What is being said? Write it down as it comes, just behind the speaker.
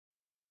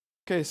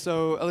Okay,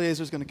 so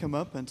Eliezer is going to come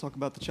up and talk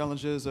about the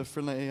challenges of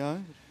friendly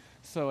AI.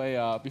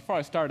 So before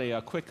I start,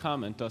 a quick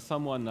comment.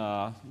 Someone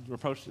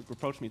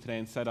reproached me today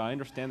and said, I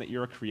understand that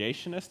you're a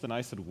creationist. And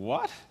I said,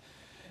 what?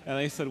 And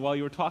they said, well,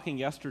 you were talking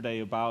yesterday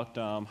about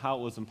how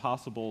it was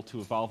impossible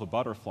to evolve a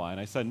butterfly. And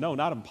I said, no,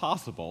 not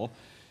impossible,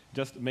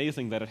 just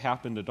amazing that it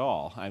happened at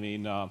all. I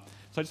mean, so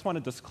I just want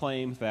to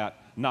disclaim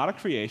that not a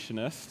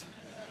creationist.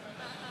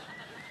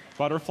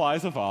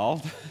 Butterflies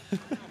evolved.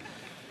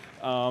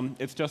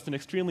 It's just an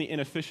extremely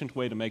inefficient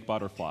way to make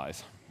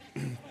butterflies.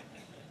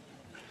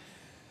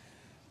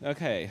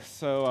 Okay,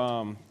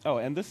 so,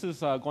 and this is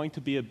going to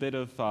be a bit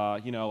of,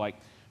 like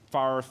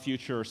far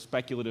future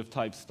speculative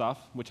type stuff,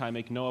 which I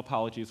make no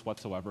apologies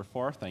whatsoever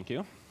for. Thank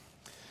you.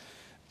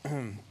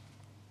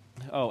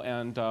 Oh,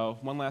 and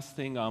one last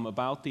thing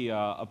about these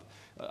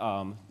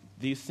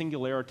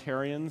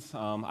singularitarians.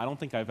 I don't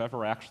think I've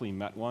ever actually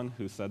met one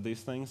who said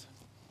these things,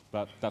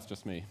 but that's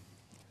just me.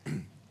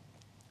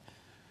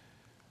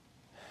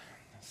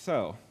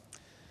 So,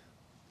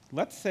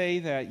 let's say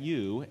that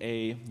you,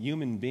 a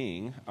human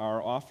being,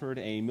 are offered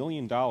 $1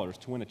 million to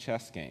win a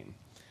chess game.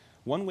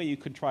 One way you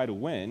could try to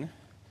win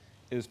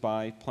is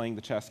by playing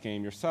the chess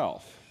game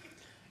yourself.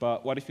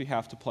 But what if you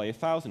have to play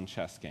 1,000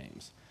 chess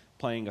games?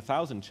 Playing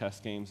 1,000 chess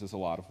games is a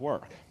lot of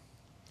work.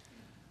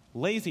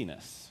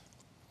 Laziness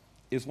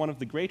is one of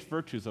the great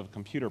virtues of a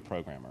computer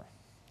programmer.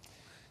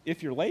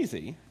 If you're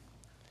lazy,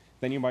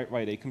 then you might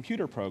write a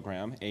computer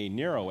program, a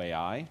narrow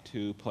AI,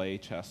 to play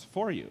chess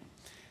for you.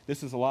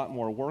 This is a lot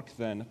more work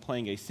than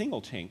playing a single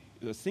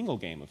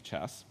game of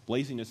chess.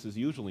 Laziness is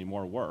usually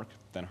more work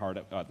than hard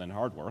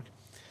work.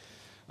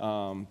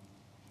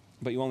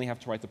 But you only have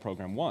to write the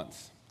program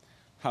once.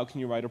 How can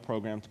you write a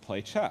program to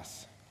play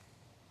chess?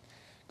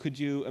 Could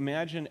you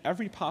imagine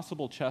every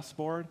possible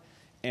chessboard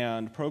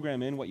and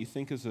program in what you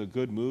think is a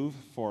good move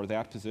for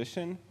that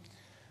position?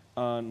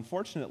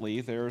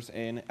 Unfortunately, there's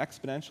an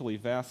exponentially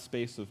vast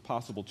space of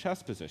possible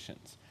chess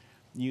positions.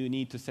 You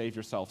need to save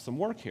yourself some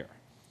work here.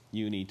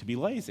 You need to be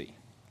lazy.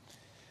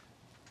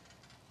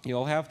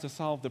 You'll have to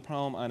solve the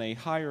problem on a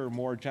higher,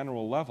 more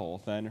general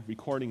level than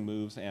recording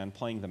moves and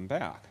playing them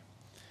back.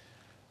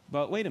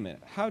 But wait a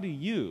minute, how do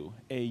you,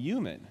 a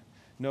human,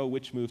 know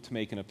which move to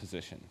make in a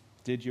position?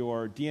 Did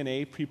your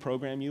DNA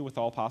pre-program you with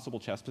all possible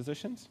chess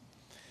positions?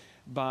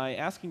 By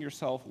asking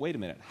yourself, wait a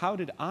minute, how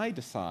did I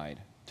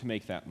decide to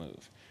make that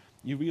move?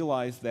 You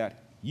realize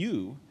that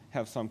you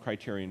have some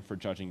criterion for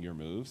judging your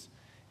moves,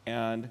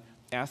 and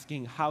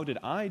asking how did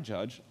I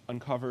judge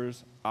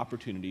uncovers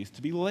opportunities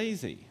to be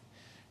lazy,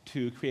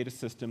 to create a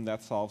system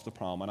that solves the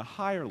problem on a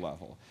higher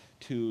level,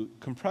 to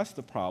compress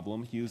the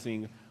problem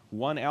using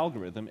one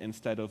algorithm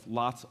instead of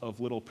lots of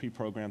little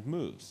pre-programmed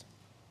moves.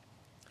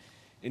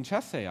 In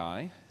chess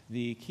AI,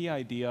 the key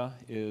idea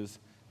is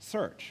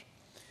search.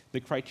 The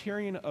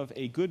criterion of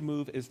a good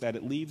move is that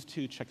it leads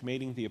to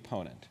checkmating the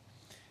opponent.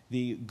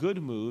 The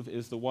good move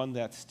is the one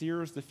that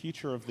steers the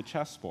future of the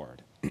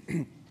chessboard,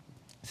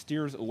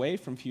 steers away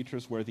from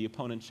futures where the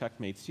opponent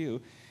checkmates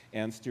you,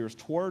 and steers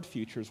toward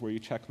futures where you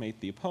checkmate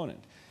the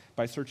opponent.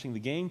 By searching the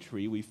game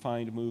tree, we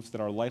find moves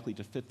that are likely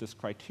to fit this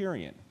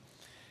criterion.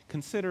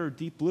 Consider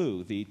Deep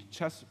Blue, the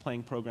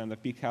chess-playing program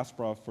that beat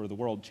Kasparov for the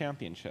World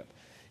Championship.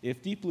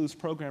 If Deep Blue's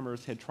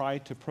programmers had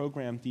tried to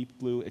program Deep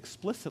Blue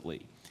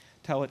explicitly,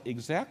 tell it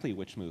exactly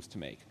which moves to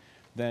make,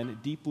 then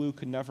Deep Blue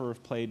could never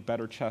have played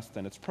better chess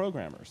than its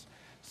programmers.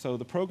 So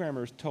the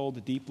programmers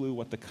told Deep Blue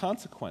what the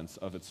consequence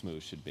of its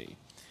moves should be.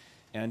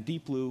 And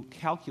Deep Blue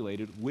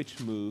calculated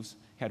which moves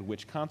had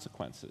which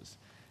consequences.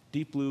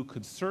 Deep Blue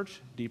could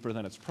search deeper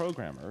than its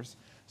programmers,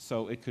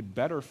 so it could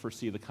better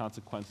foresee the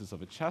consequences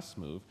of a chess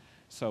move,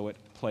 so it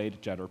played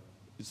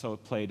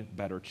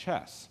better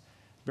chess,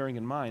 bearing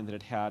in mind that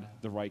it had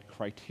the right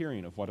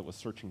criterion of what it was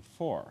searching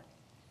for.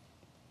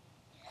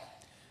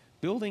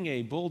 Building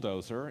a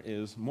bulldozer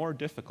is more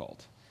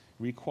difficult,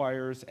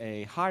 requires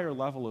a higher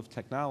level of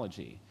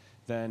technology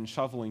than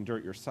shoveling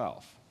dirt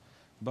yourself.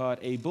 But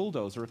a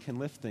bulldozer can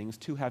lift things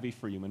too heavy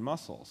for human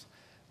muscles.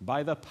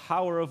 By the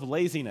power of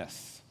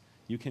laziness,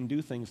 you can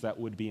do things that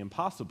would be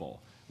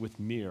impossible with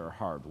mere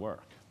hard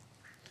work.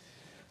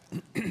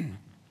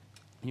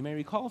 You may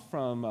recall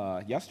from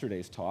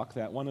yesterday's talk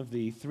that one of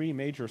the 3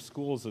 major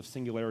schools of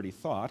singularity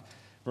thought,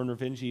 Werner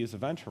Vinge's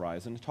Event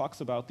Horizon, talks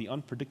about the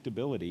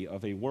unpredictability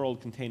of a world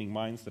containing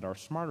minds that are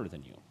smarter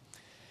than you.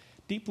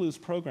 Deep Blue's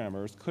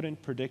programmers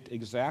couldn't predict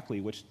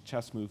exactly which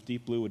chess move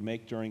Deep Blue would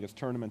make during its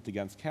tournament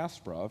against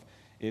Kasparov.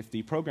 If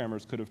the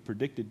programmers could have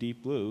predicted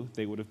Deep Blue,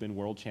 they would have been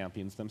world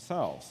champions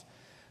themselves.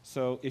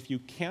 So if you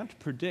can't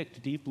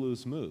predict Deep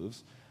Blue's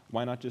moves,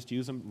 why not just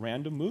use a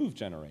random move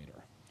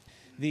generator?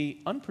 The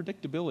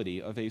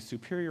unpredictability of a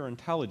superior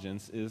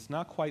intelligence is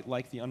not quite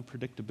like the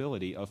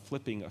unpredictability of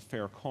flipping a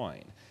fair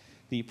coin.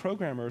 The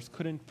programmers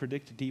couldn't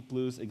predict Deep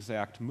Blue's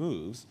exact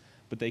moves,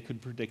 but they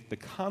could predict the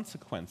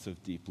consequence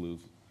of Deep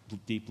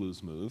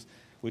Blue's moves,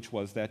 which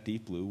was that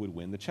Deep Blue would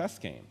win the chess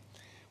game.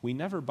 We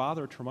never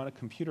bother to run a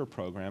computer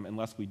program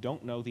unless we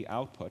don't know the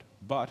output,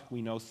 but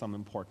we know some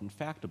important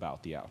fact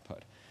about the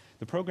output.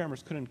 The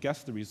programmers couldn't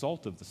guess the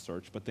result of the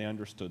search, but they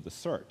understood the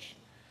search.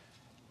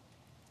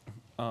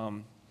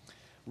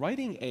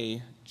 Writing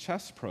a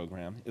chess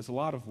program is a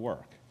lot of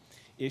work.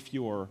 If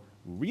you're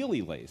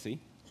really lazy,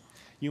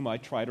 you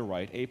might try to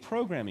write a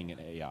programming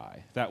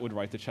AI that would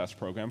write the chess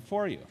program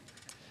for you.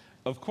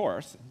 Of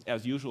course,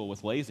 as usual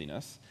with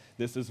laziness,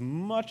 this is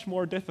much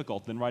more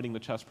difficult than writing the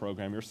chess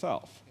program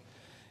yourself.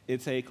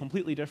 It's a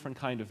completely different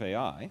kind of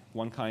AI.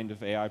 One kind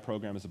of AI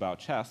program is about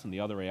chess, and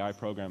the other AI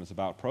program is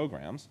about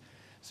programs.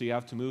 So you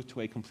have to move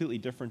to a completely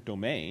different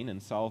domain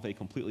and solve a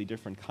completely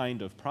different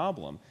kind of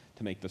problem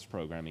to make this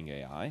programming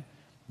AI.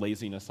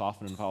 Laziness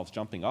often involves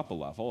jumping up a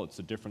level. It's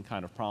a different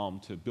kind of problem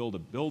to build a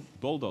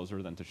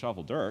bulldozer than to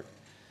shovel dirt.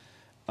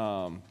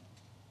 And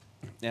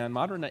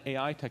modern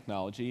AI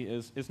technology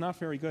is not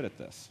very good at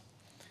this.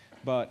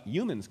 But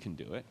humans can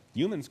do it.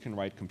 Humans can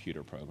write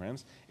computer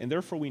programs, and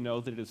therefore we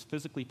know that it is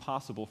physically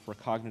possible for a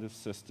cognitive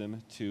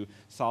system to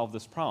solve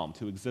this problem,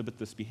 to exhibit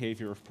this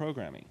behavior of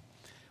programming.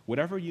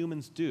 Whatever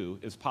humans do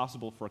is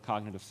possible for a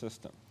cognitive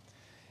system.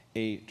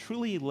 A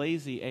truly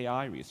lazy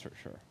AI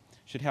researcher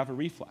should have a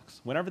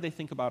reflex whenever they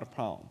think about a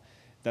problem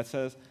that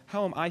says,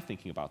 how am I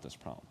thinking about this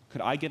problem?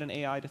 Could I get an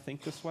AI to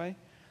think this way?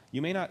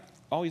 You may not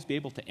always be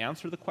able to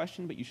answer the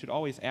question, but you should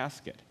always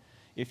ask it.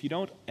 If you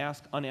don't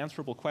ask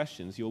unanswerable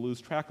questions, you'll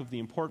lose track of the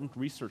important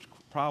research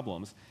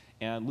problems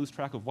and lose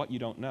track of what you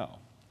don't know.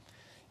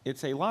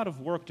 It's a lot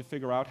of work to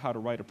figure out how to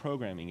write a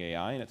programming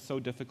AI, and it's so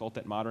difficult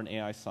that modern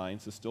AI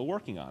science is still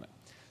working on it.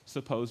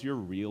 Suppose you're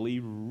really,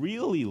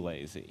 really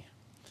lazy.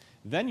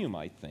 Then you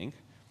might think,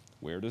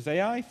 where does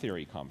AI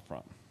theory come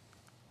from?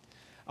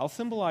 I'll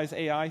symbolize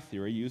AI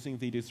theory using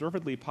the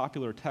deservedly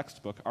popular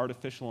textbook,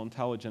 Artificial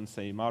Intelligence,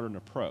 A Modern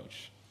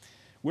Approach.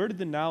 Where did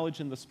the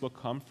knowledge in this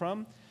book come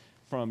from?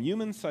 From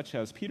humans such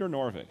as Peter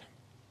Norvig.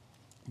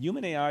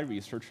 Human AI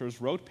researchers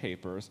wrote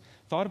papers,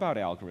 thought about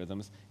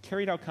algorithms,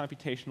 carried out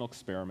computational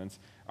experiments,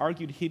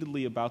 argued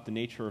heatedly about the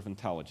nature of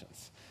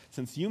intelligence.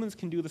 Since humans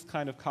can do this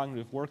kind of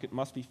cognitive work, it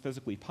must be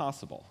physically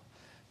possible.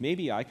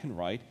 Maybe I can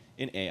write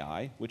an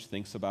AI which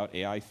thinks about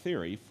AI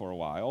theory for a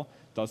while,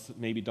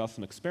 maybe does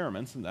some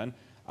experiments, and then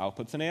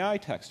outputs an AI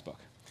textbook.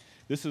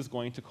 This is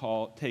going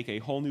to take a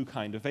whole new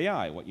kind of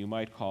AI, what you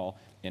might call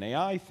an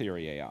AI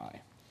theory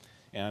AI.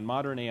 And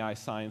modern AI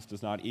science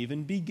does not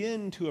even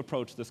begin to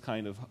approach this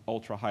kind of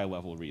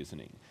ultra-high-level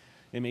reasoning.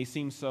 It may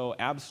seem so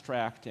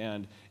abstract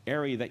and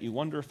airy that you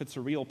wonder if it's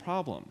a real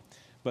problem.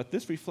 But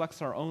this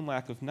reflects our own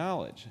lack of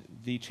knowledge.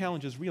 The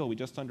challenge is real, we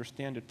just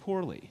understand it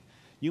poorly.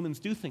 Humans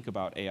do think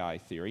about AI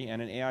theory,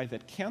 and an AI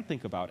that can't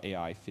think about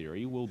AI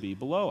theory will be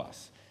below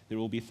us. There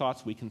will be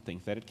thoughts we can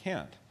think that it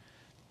can't.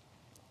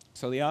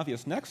 So the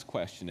obvious next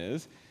question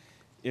is,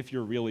 if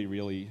you're really,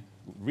 really,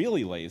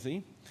 really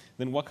lazy,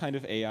 then what kind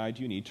of AI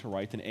do you need to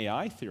write an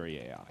AI theory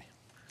AI?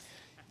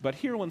 But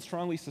here one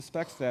strongly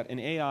suspects that an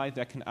AI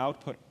that can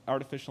output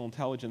artificial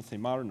intelligence, a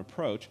modern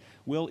approach,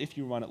 will, if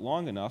you run it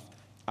long enough,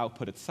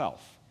 output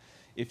itself.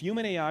 If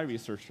human AI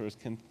researchers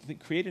can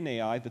create an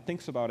AI that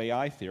thinks about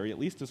AI theory at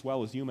least as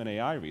well as human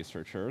AI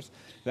researchers,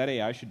 that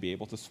AI should be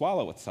able to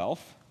swallow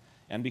itself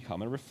and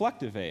become a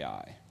reflective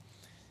AI.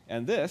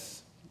 And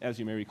this, as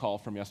you may recall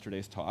from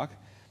yesterday's talk,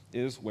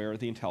 is where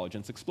the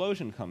intelligence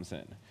explosion comes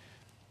in.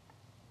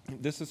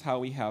 This is how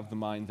we have the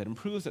mind that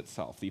improves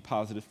itself, the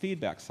positive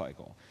feedback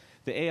cycle.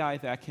 The AI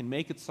that can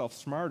make itself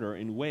smarter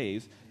in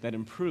ways that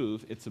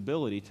improve its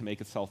ability to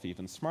make itself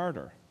even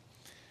smarter.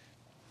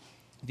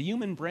 The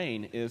human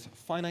brain is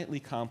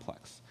finitely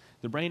complex.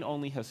 The brain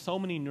only has so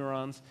many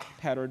neurons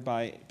patterned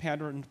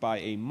by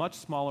a much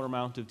smaller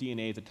amount of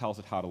DNA that tells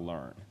it how to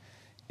learn.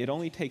 It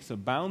only takes a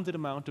bounded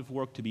amount of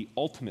work to be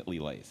ultimately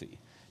lazy,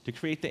 to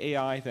create the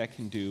AI that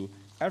can do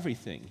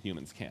everything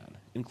humans can,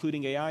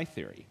 including AI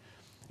theory.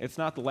 It's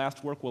not the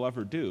last work we'll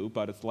ever do,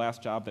 but it's the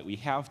last job that we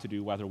have to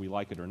do whether we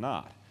like it or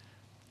not.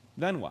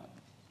 Then what?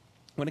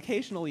 One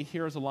occasionally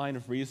hears a line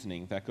of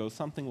reasoning that goes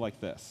something like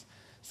this.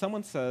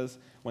 Someone says,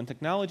 when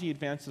technology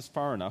advances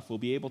far enough, we'll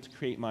be able to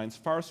create minds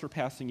far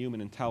surpassing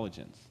human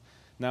intelligence.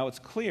 Now, it's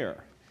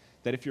clear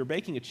that if you're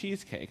baking a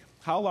cheesecake,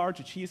 how large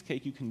a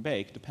cheesecake you can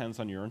bake depends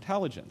on your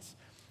intelligence.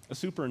 A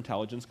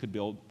superintelligence could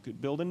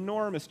build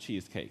enormous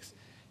cheesecakes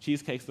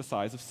the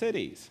size of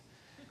cities.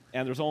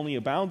 And there's only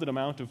a bounded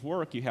amount of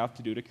work you have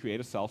to do to create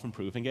a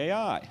self-improving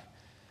AI.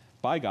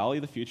 By golly,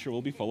 the future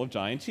will be full of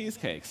giant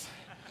cheesecakes.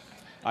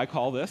 I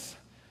call this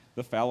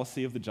the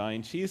fallacy of the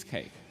giant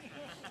cheesecake.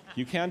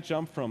 You can't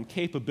jump from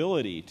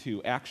capability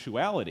to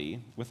actuality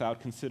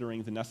without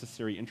considering the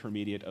necessary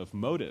intermediate of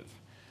motive.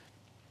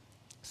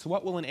 So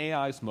what will an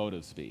AI's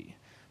motives be?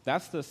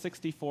 That's the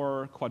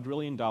 $64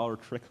 quadrillion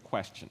trick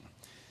question.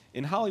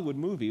 In Hollywood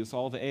movies,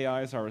 all the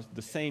AIs are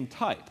the same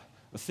type,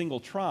 a single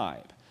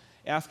tribe.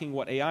 Asking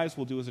what AIs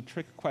will do is a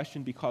trick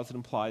question because it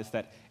implies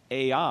that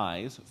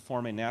AIs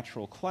form a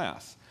natural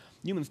class.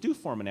 Humans do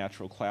form a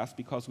natural class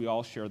because we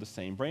all share the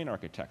same brain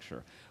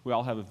architecture. We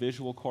all have a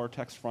visual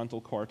cortex,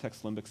 frontal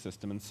cortex, limbic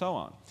system, and so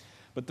on.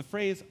 But the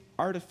phrase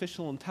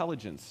artificial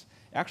intelligence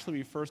actually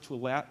refers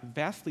to a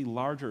vastly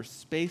larger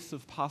space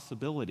of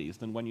possibilities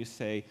than when you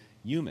say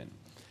human.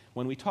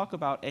 When we talk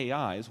about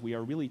AIs, we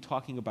are really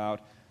talking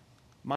about